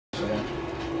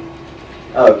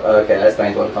Oh, okay, that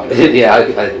explains why I can't do it. Yeah, I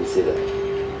didn't see that.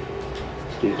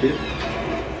 Do.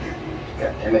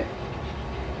 God damn it.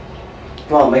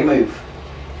 Come on, make a move.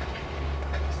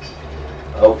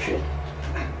 Oh shit.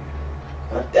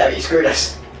 God damn it, you screwed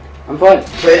us. I'm fine.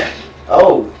 Clear.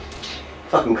 Oh.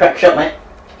 Fucking crack shot, mate.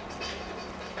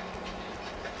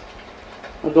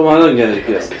 I got my own gun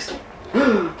again. Pistol.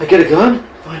 I get a gun?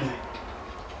 Finally.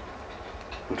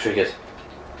 I'm triggered.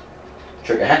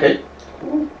 Trigger happy.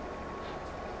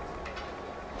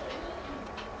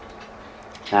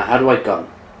 Now, how do I gun?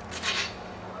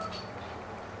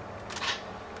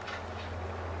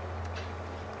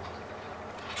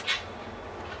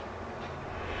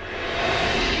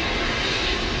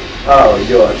 Oh,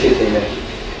 you're shooting me.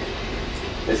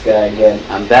 This guy again.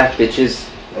 I'm back, bitches.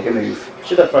 Make a move.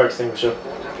 Shoot that fire extinguisher.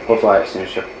 Or fire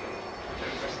extinguisher.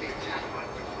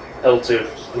 L2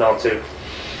 and R2.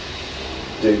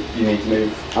 Dude, you need to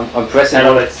move. I'm pressing And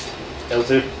on on it's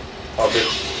L2, R2.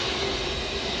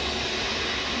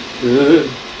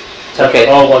 Tap Okay.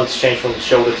 R1 to change from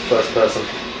shoulder to first person.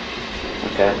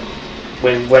 Okay.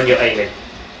 When you're aiming.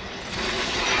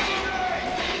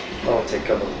 Oh, take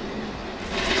cover.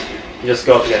 You just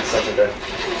go up against something there.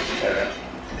 There.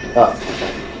 Oh,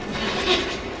 okay.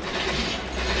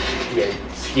 Yeah,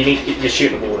 you shoot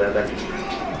the wall there then.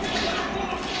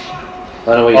 I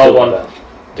don't know what you're talking R1 about.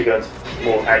 to go into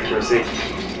more accuracy.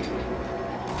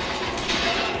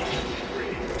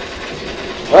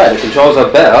 Right, the controls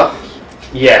are better.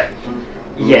 Yeah.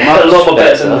 Yeah, Much a lot more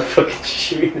better than better. the fucking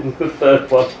shooting in the third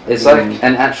one. It's like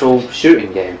an actual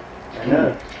shooting game. I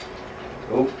know.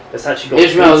 Oh. It's actually got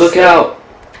Ishmael, good look stuff. out!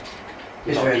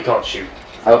 You can't shoot.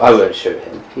 I won't shoot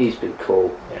him. He's been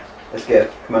cool. Let's go.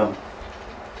 Come on.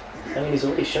 I mean, he's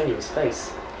already shown you his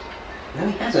face. No,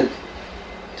 he hasn't.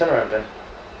 Turn around then.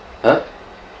 Huh?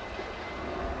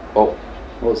 Oh,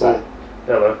 what was that?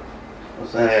 Hello.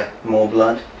 What's that? Yeah. More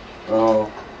blood. Oh,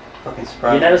 fucking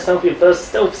surprise. You never start for your first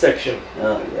stealth section.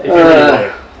 Oh, If yeah. you really want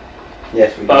it.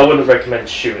 Yes, we But I do. wouldn't recommend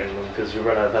shooting them because you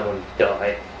run out of ammo and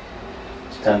die.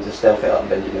 It's time to stealth it up,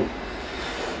 Benjamin.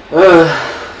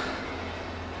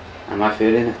 Am I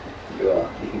feeling it? You are.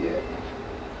 You can do it.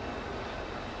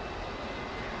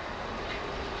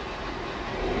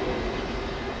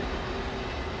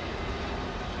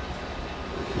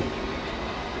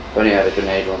 If only I had a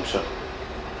grenade launcher.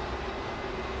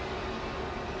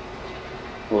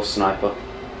 Or sniper.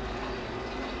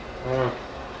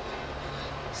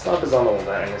 Snipers aren't all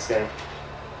that in this game.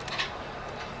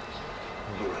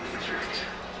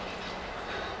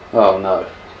 Oh no.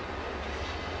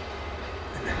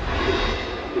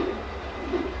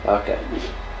 Okay.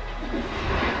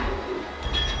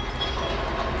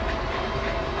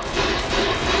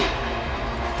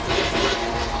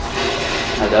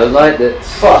 I don't like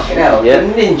this. Fucking hell, Yeah.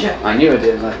 yeah. Ninja! I knew I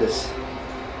didn't like this.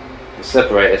 It's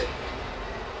separated.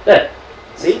 There.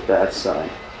 See? Bad sign.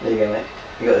 There you go, mate.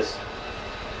 You got this.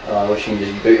 Oh, I wish you could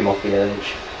just boot him off the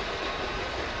edge.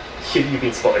 You've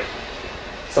been spotted.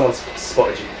 Someone's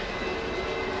spotted you.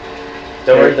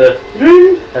 Don't worry, the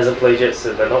hasn't played yet,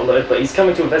 so they're not loaded, but he's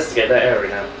coming to investigate that area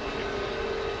now.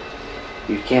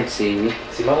 You can't see me.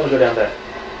 So you might want to go down there.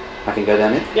 I can go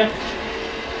down here? Yeah.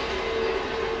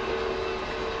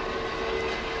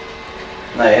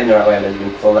 No, you're in the right way,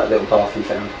 Benjamin. Follow that little path you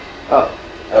found. Oh.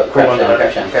 Oh, crash on, down, no.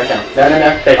 crash down, crash down. No, no,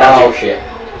 no. They found Oh, you. shit.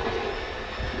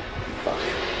 Fuck.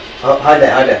 Oh, hide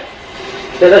there, hide there.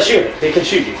 They're shooting. They can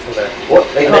shoot you from there.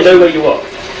 What? They And can't they know shoot. where you are.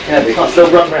 Yeah, they can't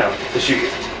They'll run round to shoot you.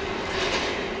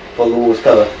 follow the wall's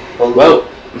cover. Follow the Well, wall.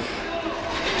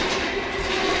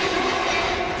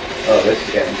 Oh, this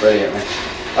is getting brilliant, man.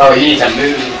 Oh, you need to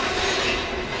move.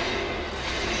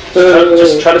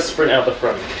 Just try to sprint out the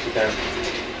front if you can.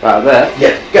 right there.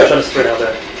 Yeah, Try go. to sprint out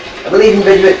there. I believe in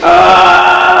Benjamin.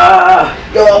 Ah!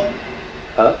 Go on.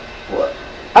 Huh? What?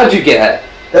 How'd you get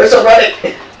there? No, stop running.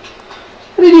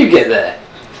 How did you get there?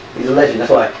 He's a legend,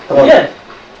 that's why. Come on. Yeah.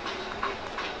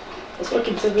 That's why I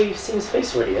keep saying you've seen his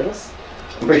face already, Ellis.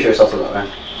 I'm pretty sure it's also not, man.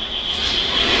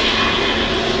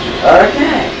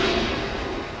 Okay.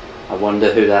 I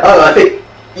wonder who that Oh, no, I think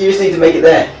you just need to make it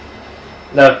there.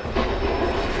 No.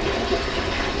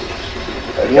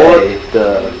 Okay. What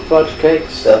the fudge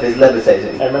cakes? Stuff is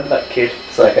levitating. I remember that kid.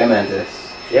 Psycho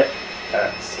Mantis. Yep.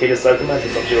 This kid is Psycho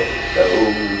Mantis, I'm sure.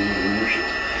 Oh, shit.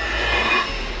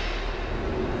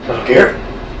 Tugger.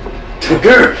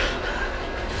 Tugger!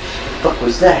 Fuck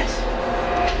was that?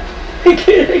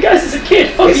 Hey guys, it's a kid!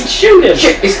 Fucking It's- shoot him!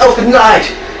 Shit, it's Elfin Knight!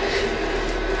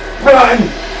 Run!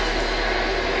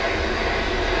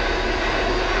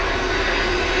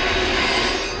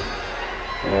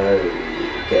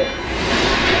 Okay.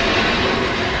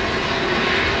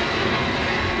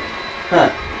 Huh.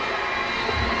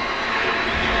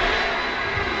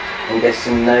 I'm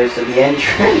guessing those are the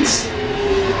entrance.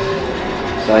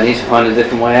 So I need to find a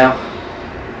different way out.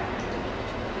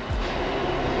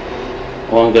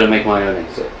 Or I'm gonna make my own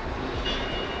exit.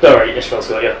 Don't worry, Ishmael's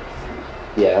got you.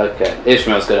 Yeah, okay.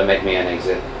 Ishmael's gonna make me an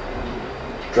exit.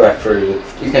 Drive through.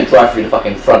 He's gonna drive through the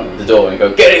fucking front of the door and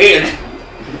go, "Get in!"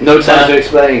 No time to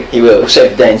explain. He will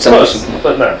save the day in some Close,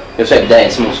 but no. He'll save the day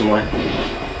in some awesome way.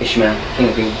 Ishmael, King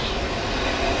of Kings.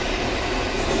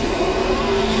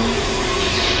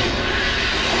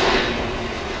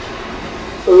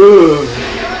 Ooh.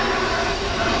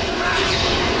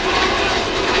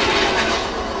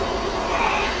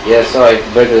 Yeah, sorry,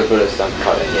 regular bullets don't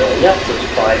cut it. Yeah, you have to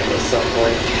fight him at some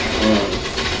point.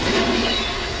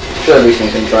 Surely we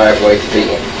can drive away to beat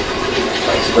him.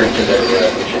 Like sprinklers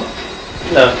everywhere, we should.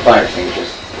 No, Fire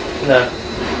extinguishers. no.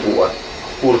 Water.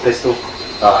 Water pistol.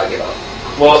 Oh, I give up.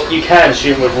 Well, you can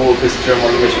shoot him with water pistol during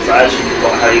one of the missions. I actually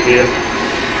forgot how you beat him.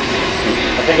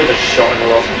 I think I just shot him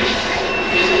a lot.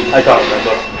 I can't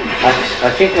remember.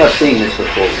 I think I've seen this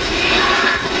before.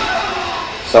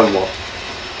 Somewhat.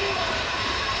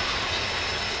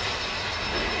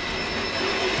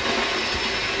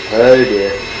 Oh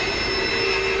dear.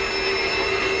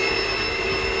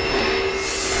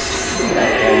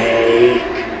 Snake.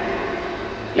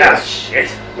 Ah, shit.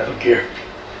 No gear.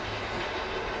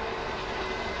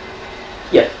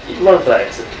 Yeah, you run for that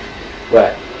exit.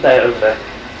 Where? There, over there.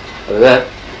 Over there?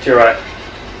 To your right.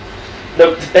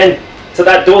 No, then to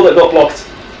that door that got blocked.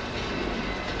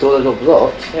 Door that got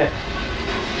blocked? Yeah.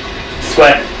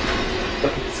 Square.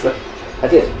 Fucking square. I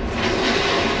did.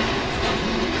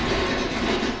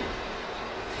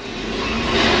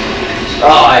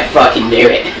 Oh, I fucking knew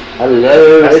it.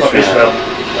 Hello, That's not Ishmael. Ishmael.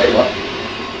 Wait, what?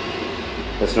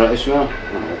 That's not Ishmael?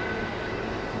 No.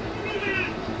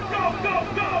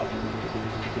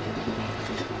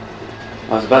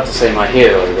 I was about to say my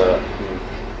hero, but...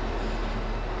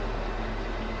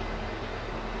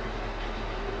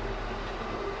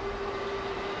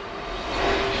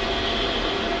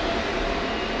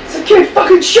 It's a kid,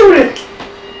 fucking shoot it!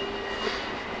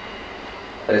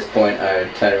 At this point, I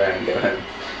would turn around and go home.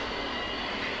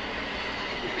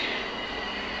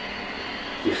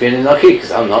 You feeling lucky?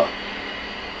 Because I'm not.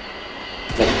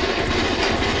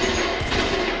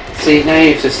 See, now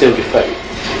you have to steal your fate.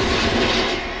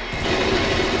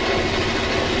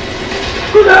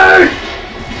 Grenade!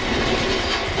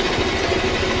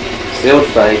 Stealed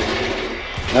fate.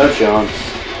 No chance.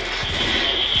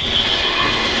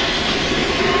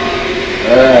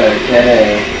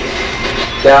 Okay.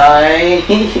 Die.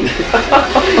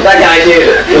 That guy knew.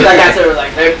 That guy sort of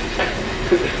like, nope.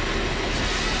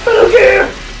 I don't care!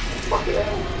 Fucking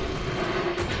hell.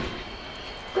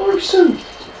 Garrison!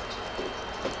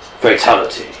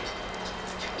 Fatality.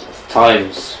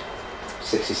 Times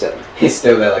 67. He's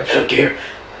still there like, I don't care.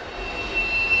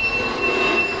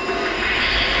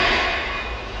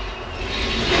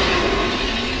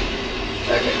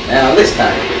 okay, now this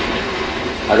time.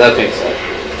 I don't think so.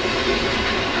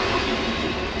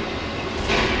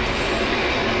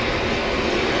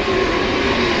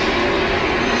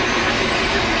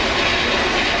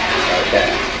 Okay.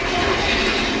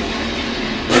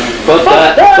 Fuck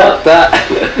that! Fuck that!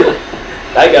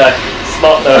 That guy.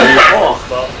 Smart though. Oh,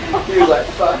 smart. He was like,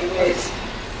 fucking this.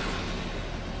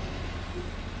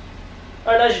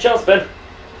 Alright, now's your chance, Ben.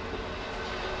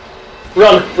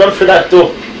 Run through that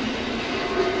door.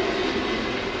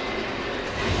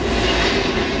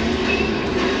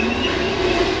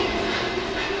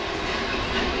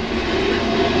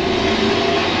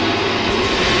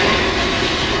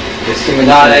 There's too many.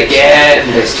 Not again.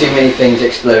 There's too many things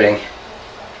exploding.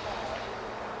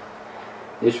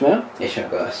 Ishmael? Ishmael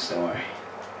got us. Don't worry.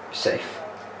 You're safe.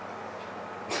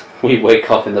 We wake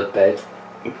up in the bed.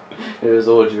 It was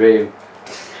all a dream.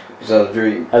 It was all a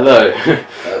dream. Hello.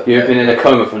 You've been in a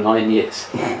coma for 9 years.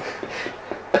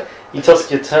 You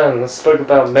tossed your turn and spoke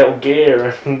about Metal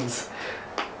Gear and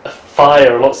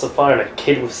fire, lots of fire, and a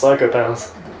kid with psycho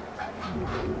powers.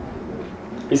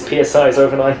 His PSI is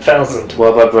over 9,000.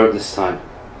 What have I broke this time?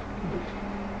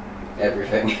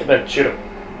 Everything. Ben, shoot him.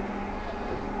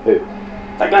 Who?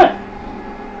 That guy.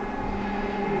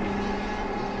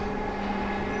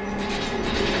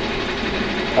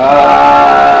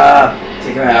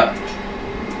 Take him out.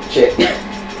 Shit.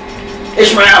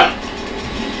 Ishmael!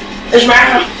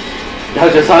 Ishmael! No,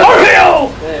 just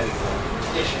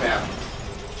Ishmael.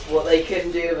 What they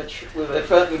couldn't do with a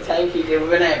fucking tank, he did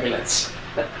with an ambulance.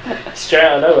 Straight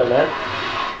out of nowhere, man.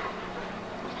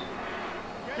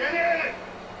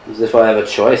 As if I have a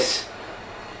choice.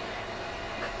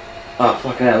 Oh,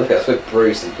 fucking hell, look at us, we're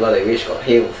bruised and bloody, we just got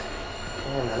healed.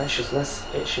 Yeah, man,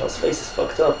 Ishmael's face is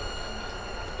fucked up.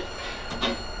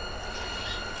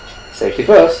 Safety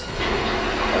first.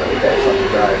 Oh, we better fucking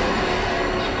drive.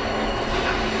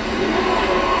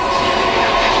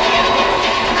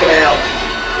 Come out.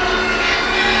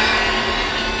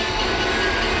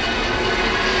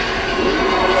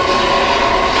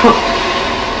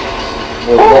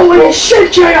 Holy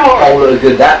shit, JR! Oh, look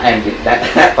good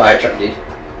that fire truck did.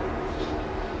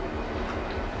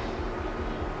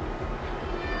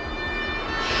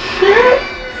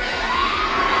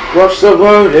 Watch the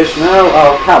road, Ishmael.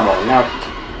 Oh, come on now.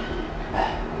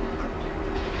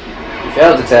 You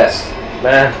failed the test.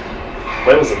 Man,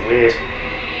 Wales are weird.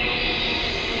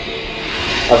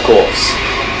 Of course.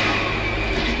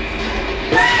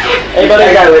 Hey, buddy.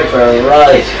 That guy went for a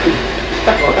ride.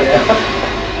 Fucking hell.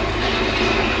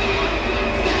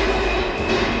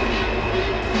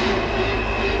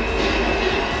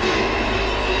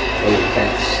 Oh,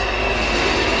 thanks.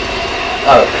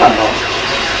 Oh, come on.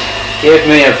 Give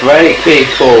me a break,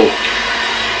 people.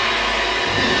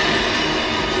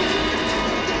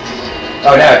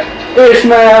 Oh no.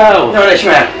 Ishmael! No,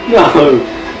 Ishmael. No!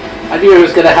 I knew it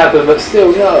was going to happen, but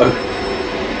still no.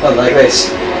 Not like this.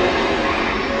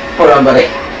 Hold on, buddy.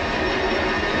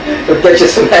 We'll get you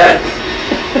some help.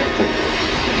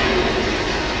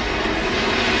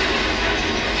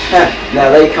 Now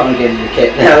they can't get in the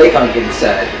kit. Now they can't get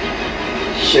inside.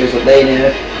 Shows what they know.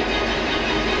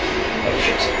 Oh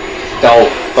shit. Oh,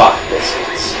 fuck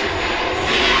biscuits.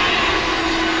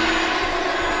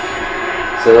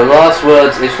 So the last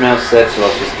words Ishmael said to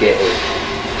us was get in.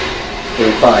 He'll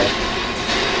be fine.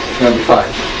 He'll be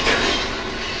fine.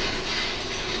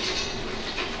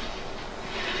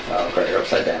 Oh great, you're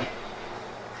upside down.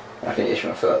 I think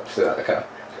Ishmael flew out the car.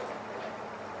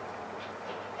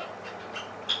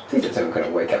 Please don't tell me I'm going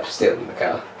to wake up still in the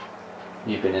car.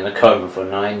 You've been in a coma for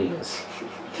 9 years.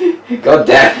 God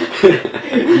damn!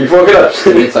 You've woken up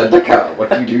still inside the car. What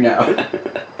do you do now?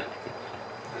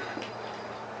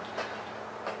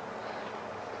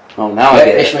 Oh, now I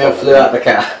get it. Ishmael flew out the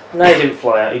car. No, he didn't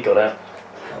fly out, he got out.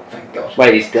 Oh, thank God.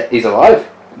 Wait, he's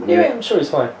alive? Knew Yeah, it. I'm sure he's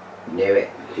fine. Knew it.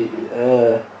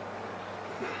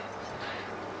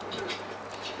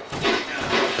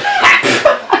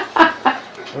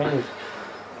 I mean,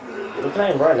 you're looking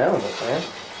at him right now, man.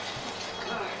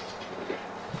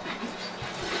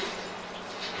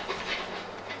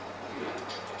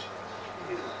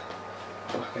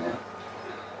 Fucking hell.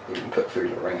 Even put through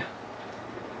the ringer.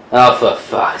 Oh, for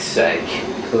fuck's sake.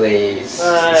 Please.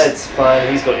 It's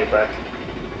fine, he's got your back.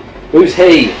 Who's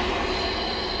he?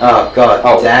 Oh God,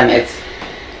 Oh. damn it.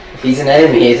 He's an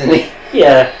enemy, isn't he?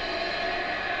 Yeah.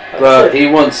 Bro, he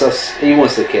wants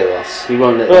to kill us. He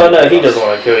won't let Well, them no, kill he us. doesn't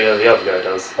want to kill you, the other guy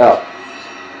does. Oh.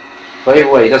 But either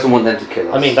way, he doesn't want them to kill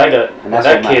us. I mean, that And that's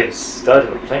that what kid's died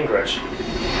in a plane crash.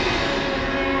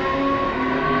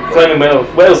 Flaming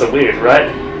whales are weird, right?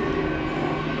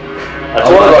 I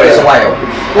Oh my God, it's a whale.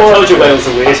 I told you whales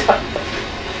are weird.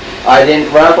 I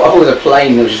didn't, well, I thought it was a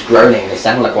plane that was just groaning and it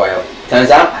sounded like a whale. Turns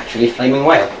out, actually a flaming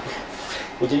whale.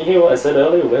 Well, did you hear what I said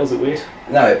earlier? Whales are weird.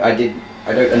 No, I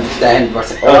don't understand what I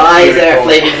said. Oh, Why is there a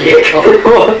unicorn. flaming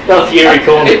unicorn? Not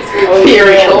unicorn.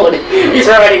 Unicorn! He's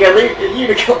riding a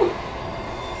unicorn!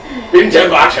 Into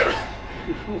battle!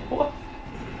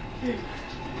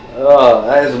 Oh,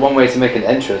 that is one way to make an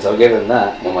entrance, I'll give him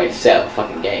that. One way to set up a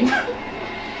fucking game.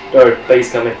 Oh,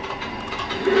 base coming.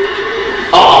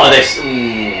 Oh, this.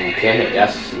 Okay,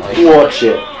 that's nice. Watch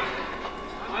it.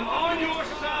 I'm on your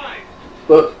side.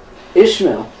 But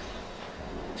Ishmael.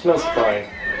 Smells fine.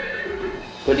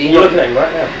 But he You're looking at him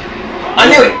right now. I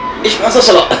knew it! Ishmael's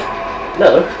Ocelot!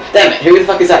 No, Damn it, who the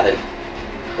fuck is that then?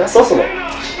 that's Ocelot.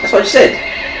 That's what you said.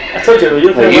 I told you,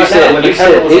 you're looking No, at him you right now when the you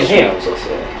camera said was on him. Ishmael's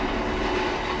also.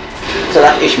 So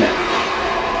that's Ishmael.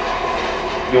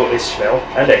 You're Ishmael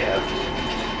and Ahab.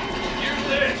 Use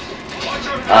this. Watch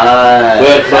your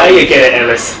Good. Now you get it,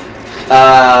 Ellis.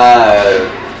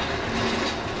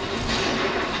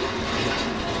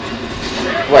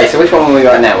 Wait, so which one were we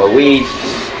right now? Were we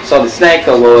Solid Snake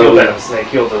or were You're we... Venom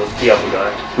Snake, you're the other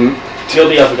guy. Hmm? You're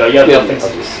the other guy, you have, Yeah, nothing to,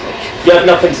 obviously. you have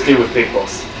nothing to do with Big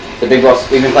Boss. The Big Boss,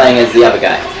 we've been playing as the other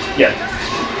guy. Yeah.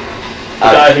 The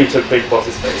Oh. guy who took Big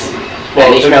Boss's place.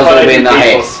 And the Ishmael's guy all who been in our Big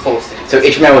head. Boss forced him. So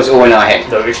Ishmael was all in our head.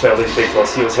 No, Ishmael is Big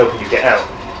Boss, he was helping you get out.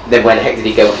 Then where the heck did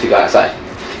he go once we got outside?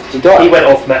 He died. He went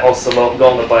off, met Ocelot,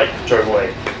 got on the bike, drove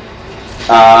away.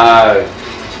 Oh.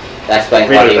 That explains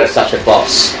why Really he was bad. such a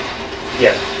boss.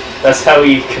 Yeah. That's how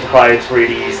he could hide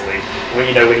really easily. When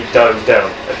he dove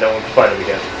down and no one could find him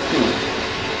again.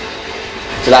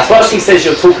 So that's Plus he says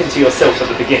you're talking to yourself at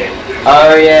the beginning.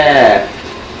 Oh yeah.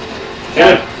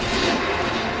 Yeah.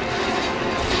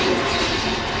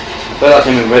 feel like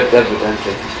I'm in Red Dead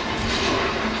Redemption.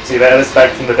 See that? It's back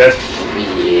from the dead.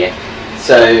 Yeah.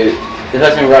 So the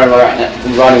person we're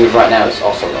running with right now is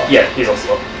Ocelot. Yeah, he's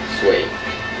also. Sweet.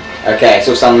 Okay,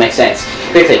 so something makes sense.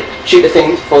 Quickly, shoot the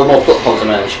thing before more plot holes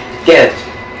emerge. Go.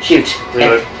 Shoot.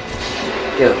 Reload.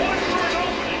 Go.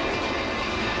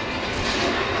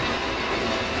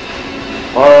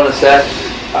 Hold on a sec.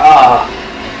 Ah,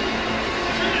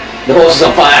 The horse is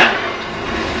on fire.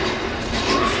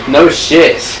 no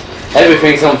shit.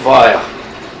 Everything's on fire.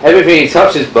 Everything he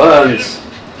touches burns.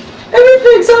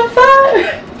 Everything's on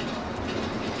fire.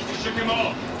 Shook him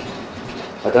off.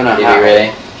 I don't know Did how. we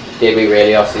really? Did we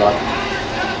really, Ocelot?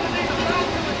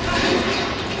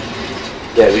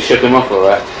 Yeah, we shook him off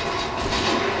alright.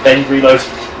 Then reload.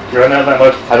 You're running out of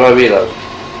ammo. How do I reload?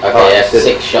 Okay, Oh, there's good.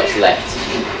 6 shots left.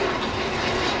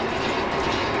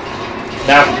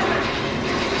 Now.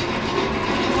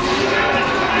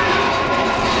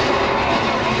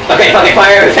 Okay, fucking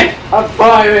fire everything. I'm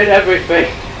firing everything.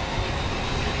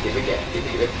 Did we get? Did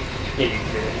we get? Yeah, you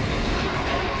can do it.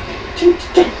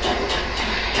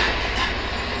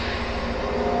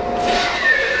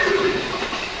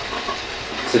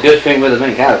 It's a good thing with the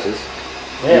main characters.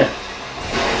 Yeah.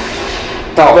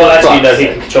 Oh, Well, actually, no, fuck's he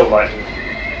sake. can control lightning.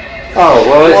 Oh,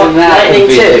 well, isn't that Lightning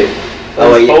convenient? too?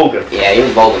 Oh, yeah. Vulgar. Yeah, he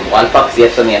was Vulgar. Why the fuck does he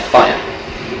have suddenly have fire?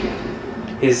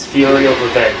 His fury of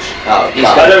revenge. Oh, I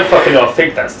God. don't fucking know. I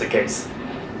think that's the case.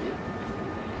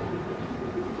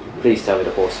 Please tell me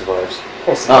the horse survives.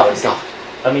 Possibly. Oh, God.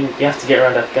 I mean, you have to get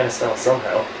around Afghanistan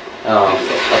somehow. Oh,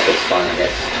 that's what's fine, I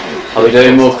guess. Are we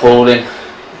doing more crawling?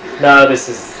 No, this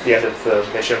is the end of the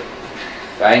mission.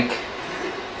 Thank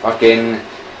fucking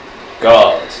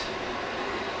God.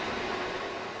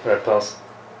 Red pass.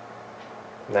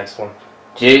 Next one.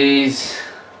 Jeez.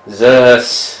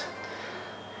 Zeus.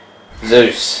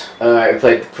 Alright, we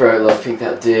played the prologue, I think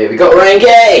that'll do. We got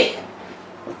Renge!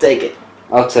 I'll take it.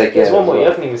 I'll take it. There's one as more, you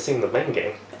well. haven't even seen the main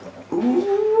game.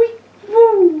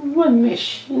 One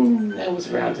mission that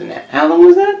was around in that. How long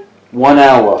was that? 1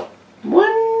 hour. 1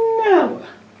 hour.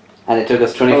 And it took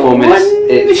us 24 Oh, minutes. one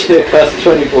It took us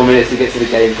 24 minutes to get to the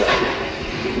gameplay.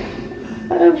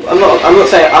 I'm not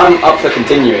saying I'm up for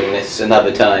continuing this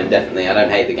another time, definitely. I don't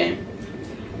hate the game.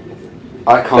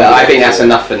 I can't. But I get think into that's it.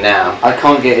 enough for now. I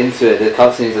can't get into it. The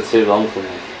cutscenes are too long for me.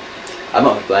 I'm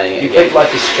not playing it You again. picked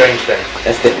Life is Strange then.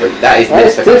 That's different. That is That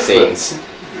is different different. scenes.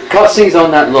 Cutscenes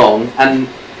aren't that long, and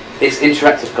it's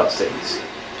interactive cutscenes.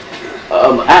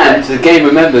 And the game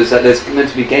remembers that there's meant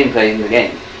to be gameplay in the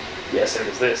game. Yes, so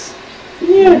does this.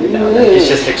 Yeah, It's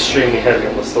just extremely heavy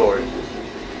on the story.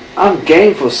 I'm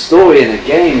game for story in a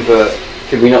game, but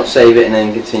Could we not save it and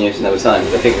then continue it another time?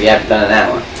 Because I think we have done an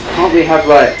hour. can't we have,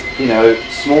 like, you know,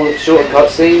 small, shorter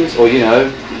cutscenes, or, you know,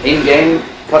 in-game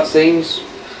cutscenes,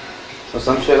 or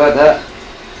some shit like that?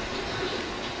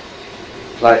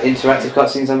 Like interactive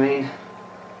cutscenes, I mean.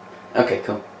 Okay,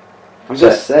 cool. I'm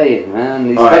just saying, man.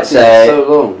 These Alright, cutscenes so- are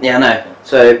so long. Yeah, I know.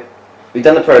 So, we've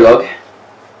done the prologue.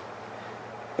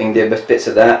 We can do bits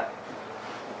of that.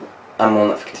 I'm on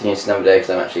that for continuing another day because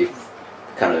I'm actually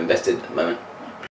kind of invested at the moment.